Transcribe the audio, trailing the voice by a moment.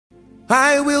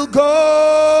I will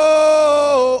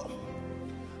go.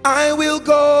 I will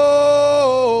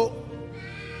go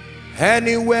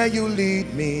anywhere you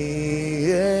lead me.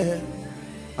 Yeah.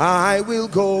 I will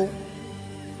go.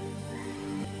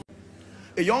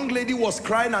 A young lady was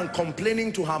crying and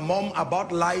complaining to her mom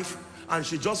about life, and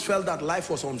she just felt that life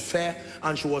was unfair,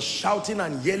 and she was shouting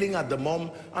and yelling at the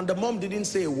mom, and the mom didn't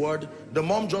say a word. The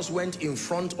mom just went in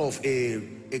front of a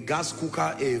gas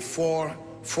cooker, a four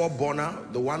burner,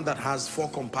 the one that has 4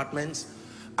 compartments,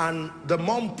 and the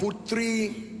mom put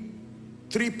three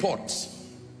pots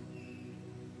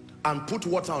and put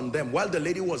water on them while the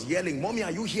lady was yelling, "Mommy, are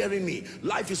you hearing me?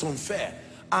 Life is unfair."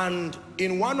 And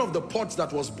in one of the pots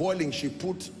that was boiling, she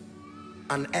put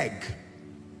an egg,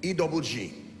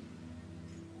 E-double-G.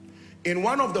 In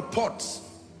one of the pots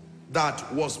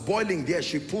that was boiling there,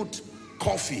 she put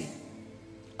coffee.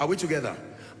 Are we together?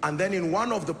 And then in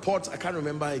one of the pots, I can't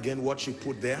remember again what she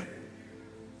put there.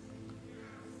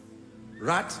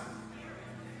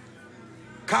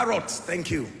 Carrots,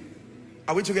 thank you.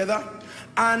 Are we together?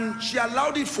 And she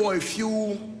allowed it for a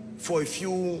few,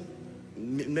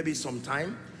 maybe some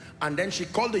time, and then she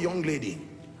called the young lady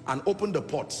and opened the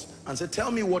pots and said, "Tell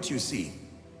me what you see."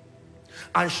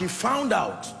 And she found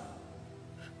out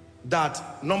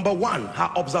that, number one, her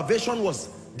observation was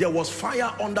there was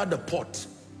fire under the pot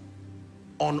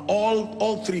on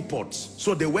all 3 pots.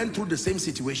 So they went through the same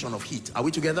situation of heat. Are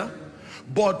we together?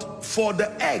 But for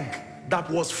the egg that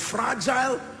was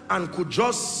fragile and could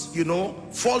just, you know,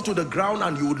 fall to the ground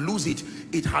and you would lose it,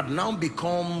 it had now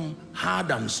become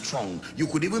hard and strong. You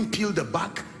could even peel the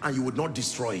back and you would not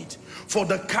destroy it. For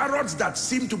the carrots that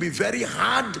seemed to be very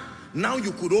hard, now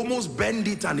you could almost bend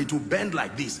it and it would bend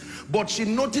like this. But she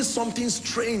noticed something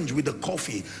strange with the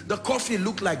coffee. The coffee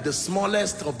looked like the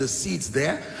smallest of the seeds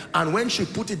there, and when she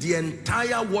put it, the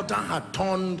entire water had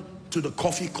turned to the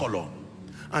coffee color.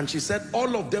 And she said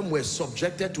all of them were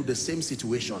subjected to the same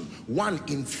situation. One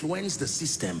influenced the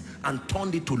system and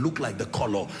turned it to look like the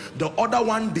color. The other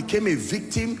one became a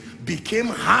victim, became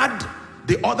hard.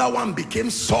 The other one became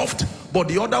soft. But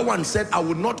the other one said, I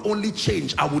would not only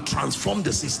change, I would transform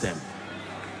the system.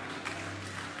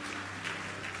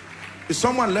 Is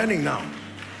someone learning now?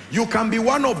 You can be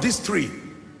one of these 3.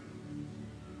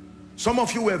 Some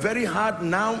of you were very hard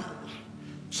now.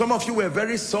 Some of you were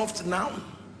very soft now.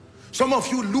 Some of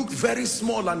you look very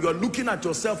small and you're looking at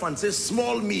yourself and say,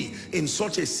 small me in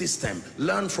such a system.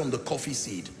 Learn from the coffee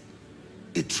seed.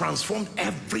 It transformed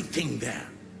everything there.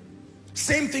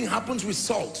 Same thing happens with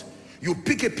salt. You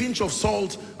pick a pinch of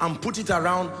salt and put it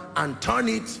around and turn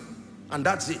it, and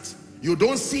that's it. You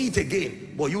don't see it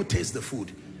again, but you taste the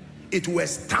food. It will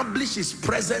establish its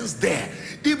presence there.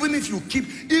 Even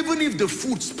if the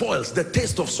food spoils, the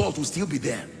taste of salt will still be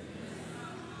there.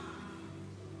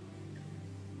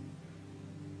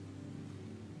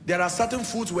 There are certain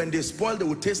foods, when they spoil, they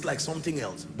will taste like something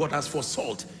else. But as for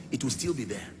salt, it will still be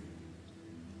there.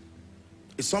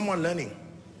 Is someone learning?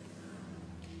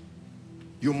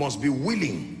 You must be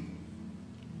willing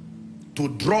to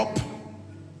drop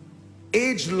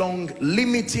age-long,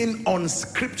 limiting,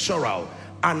 unscriptural,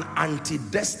 and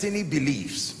anti-destiny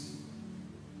beliefs.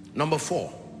 Number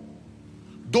 4,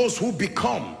 those who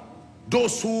become,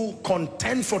 those who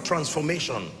contend for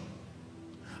transformation,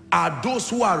 are those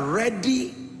who are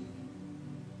ready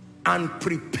and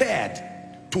prepared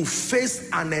to face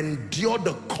and endure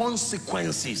the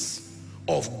consequences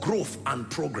of growth and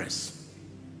progress.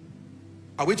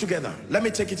 Are we together? Let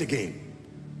me take it again.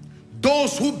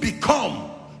 Those who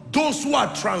become, those who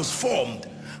are transformed,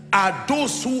 are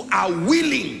those who are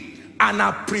willing and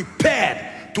are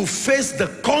prepared to face the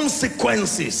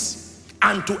consequences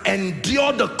and to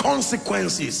endure the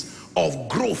consequences of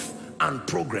growth and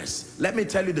progress. Let me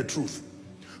tell you the truth.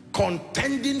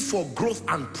 Contending for growth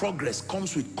and progress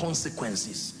comes with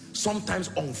consequences, sometimes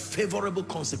unfavorable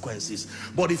consequences.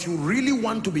 But if you really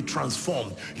want to be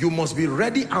transformed, you must be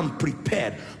ready and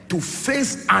prepared to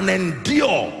face and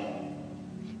endure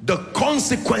the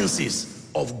consequences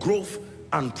of growth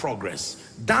and progress.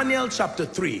 Daniel chapter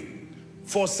 3.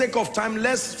 For sake of time,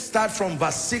 let's start from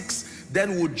verse 6,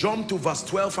 then we'll jump to verse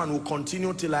 12 and we'll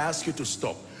continue till I ask you to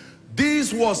stop.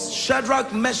 This was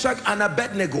Shadrach, Meshach, and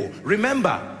Abednego.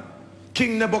 Remember,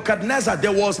 King Nebuchadnezzar,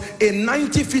 there was a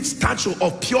 90-foot statue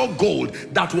of pure gold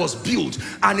that was built,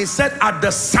 and he said at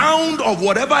the sound of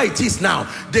whatever it is now,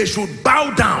 they should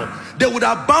bow down. They would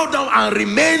have bowed down and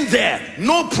remained there.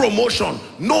 No promotion,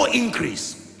 no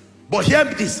increase. But hear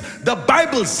this, the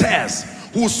Bible says,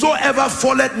 whosoever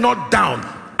falleth not down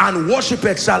and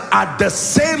worshipeth shall at the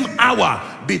same hour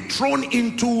be thrown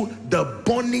into the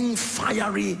burning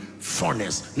fiery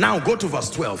furnace. Now go to verse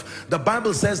 12. The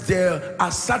Bible says there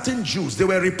are certain Jews, they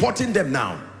were reporting them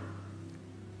now.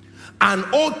 And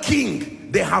O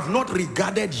king, they have not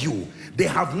regarded you. They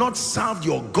have not served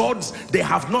your gods. They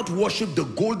have not worshipped the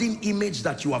golden image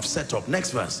that you have set up.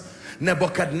 Next verse.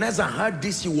 Nebuchadnezzar heard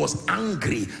this, he was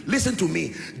angry. Listen to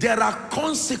me. There are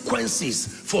consequences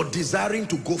for desiring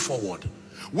to go forward.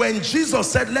 When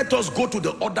Jesus said, let us go to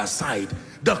the other side,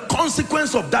 the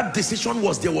consequence of that decision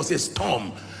was there was a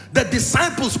storm. The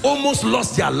disciples almost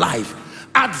lost their life.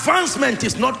 Advancement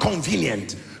is not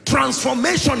convenient.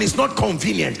 Transformation is not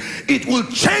convenient. It will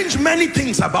change many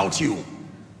things about you.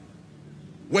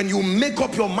 When you make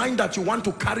up your mind that you want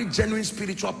to carry genuine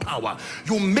spiritual power,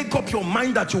 you make up your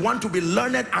mind that you want to be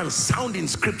learned and sound in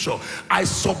scripture, I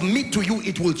submit to you,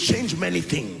 it will change many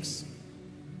things.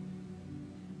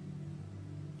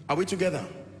 Are we together?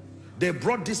 They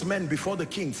brought these men before the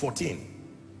king. 14.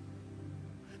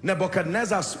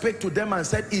 Nebuchadnezzar spake to them and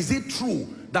said, is it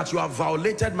true that you have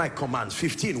violated my commands?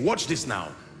 15. Watch this now.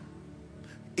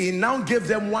 He now gave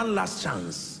them one last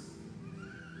chance.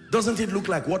 Doesn't it look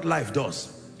like what life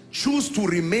does? Choose to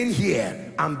remain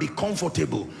here and be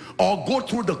comfortable, or go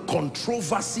through the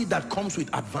controversy that comes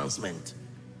with advancement.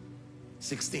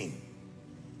 16.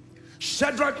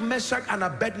 Shadrach, Meshach, and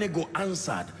Abednego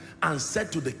answered and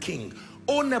said to the king,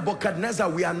 O Nebuchadnezzar,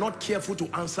 we are not careful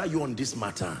to answer you on this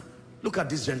matter. Look at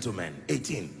this gentleman.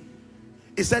 18.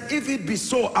 He said, if it be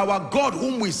so, our God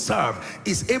whom we serve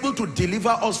is able to deliver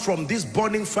us from this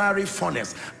burning fiery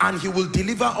furnace, and he will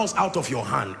deliver us out of your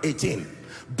hand. 18.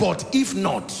 But if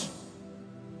not,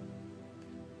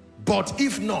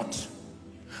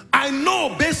 I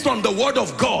know based on the word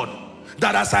of God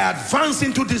that as I advance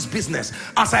into this business,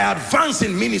 as I advance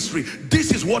in ministry,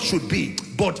 this is what should be.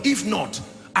 But if not,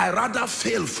 I rather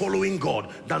fail following God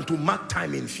than to mark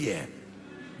time in fear.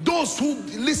 Those who,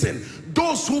 listen,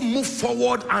 those who move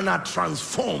forward and are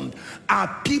transformed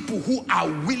are people who are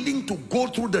willing to go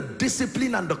through the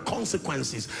discipline and the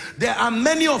consequences. There are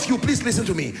many of you, please listen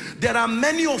to me. There are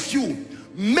many of you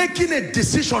making a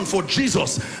decision for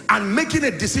Jesus and making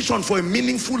a decision for a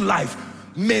meaningful life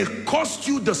may cost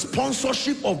you the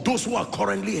sponsorship of those who are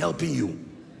currently helping you.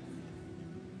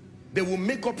 They will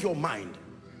make up your mind,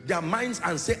 their minds,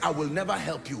 and say, I will never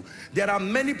help you. There are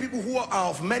many people who are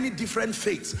of many different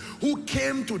faiths who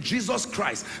came to Jesus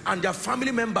Christ, and their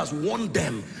family members warned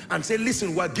them and say,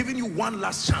 listen, we're giving you one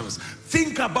last chance.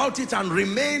 Think about it and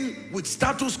remain with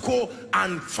status quo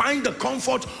and find the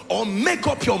comfort, or make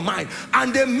up your mind.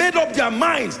 And they made up their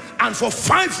minds, and for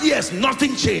 5 years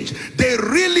nothing changed. They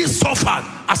really suffered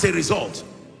as a result.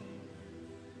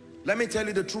 Let me tell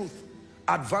you the truth.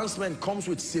 Advancement comes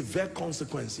with severe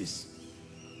consequences.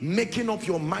 Making up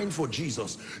your mind for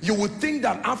Jesus. You would think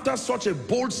that after such a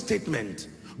bold statement,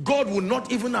 God would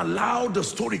not even allow the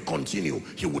story continue.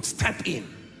 He would step in.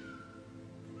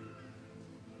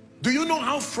 Do you know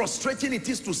how frustrating it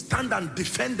is to stand and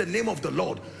defend the name of the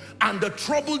Lord, and the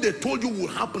trouble they told you will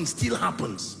happen still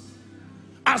happens,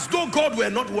 as though God were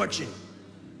not watching?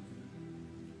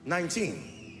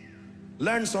 19.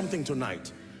 Learn something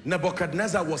tonight.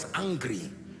 Nebuchadnezzar was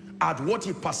angry at what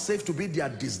he perceived to be their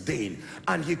disdain,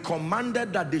 and he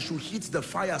commanded that they should heat the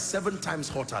fire 7 times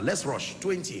hotter. Let's rush.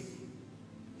 20.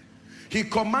 He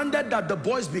commanded that the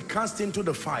boys be cast into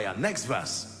the fire. Next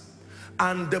verse.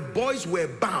 And the boys were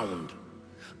bound.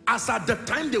 As at the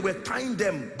time they were tying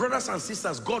them, brothers and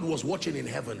sisters, God was watching in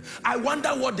heaven. I wonder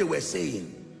what they were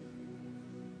saying.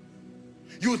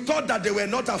 You thought that they were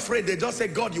not afraid. They just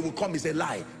said, God, you will come. It's a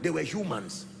lie. They were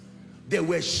humans. They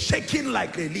were shaking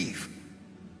like a leaf.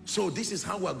 So this is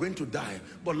how we're going to die.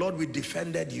 But Lord, we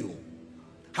defended you.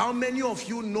 How many of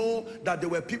you know that there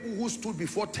were people who stood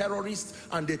before terrorists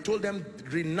and they told them,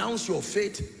 renounce your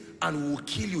faith and we will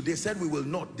kill you? They said, we will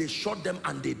not. They shot them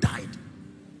and they died.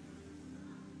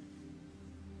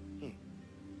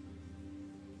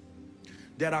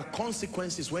 There are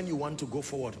consequences when you want to go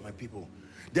forward, my people.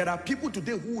 There are people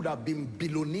today who would have been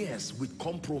billionaires with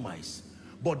compromise,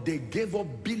 but they gave up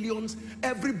billions.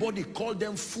 Everybody called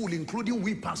them fool, including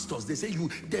we pastors. They say,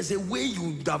 there's a way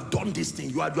you would have done this thing.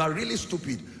 You are really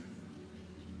stupid.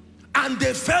 And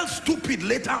they felt stupid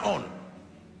later on,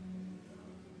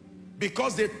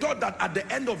 because they thought that at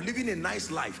the end of living a nice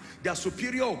life, their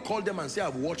superior will call them and say,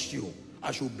 I've watched you.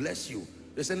 I should bless you.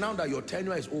 They say, now that your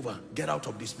tenure is over, get out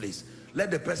of this place. Let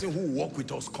the person who walk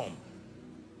with us come.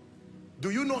 Do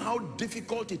you know how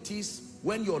difficult it is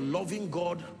when your loving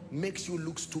God makes you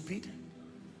look stupid?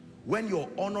 When you're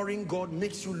honoring God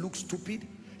makes you look stupid?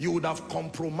 You would have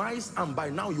compromised and by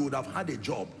now you would have had a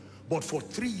job, but for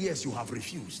 3 years you have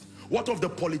refused. What of the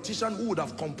politician who would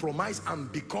have compromised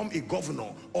and become a governor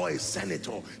or a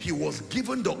senator? He was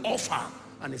given the offer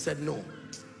and he said, no,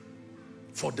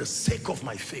 for the sake of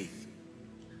my faith.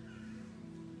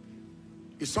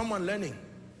 Is someone learning?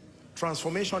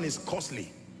 Transformation is costly.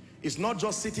 It's not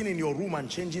just sitting in your room and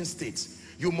changing states.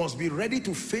 You must be ready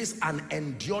to face and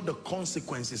endure the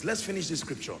consequences. Let's finish this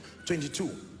scripture. 22.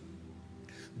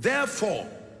 Therefore,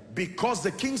 because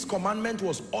the king's commandment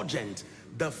was urgent,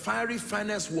 the fiery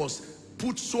furnace was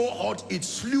put so hot it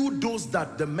slew those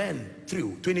that the men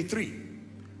threw. 23.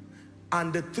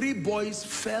 And the 3 boys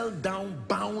fell down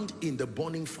bound in the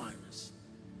burning furnace.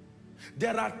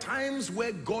 There are times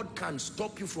where God can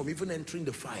stop you from even entering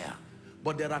the fire.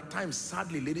 But there are times,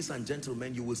 sadly, ladies and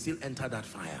gentlemen, you will still enter that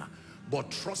fire.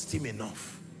 But trust him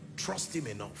enough. Trust him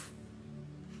enough.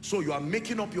 So you are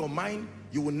making up your mind,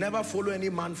 you will never follow any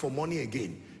man for money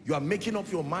again. You are making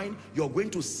up your mind, you're going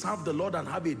to serve the Lord and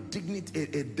have a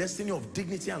destiny of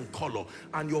dignity and color.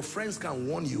 And your friends can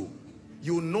warn you.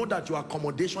 You know that your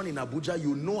accommodation in Abuja,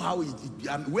 you know how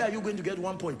and where are you going to get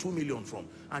 1.2 million from?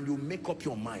 And you make up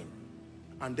your mind.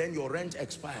 And then your rent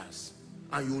expires.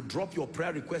 And you drop your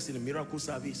prayer request in a miracle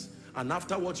service. And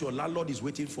afterwards, your landlord is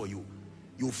waiting for you.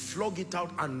 You flog it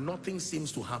out and nothing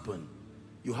seems to happen.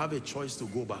 You have a choice to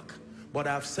go back. But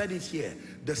I've said it here,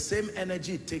 the same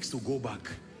energy it takes to go back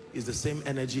is the same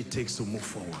energy it takes to move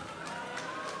forward.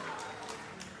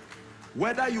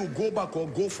 Whether you go back or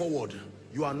go forward,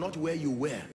 you are not where you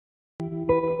were.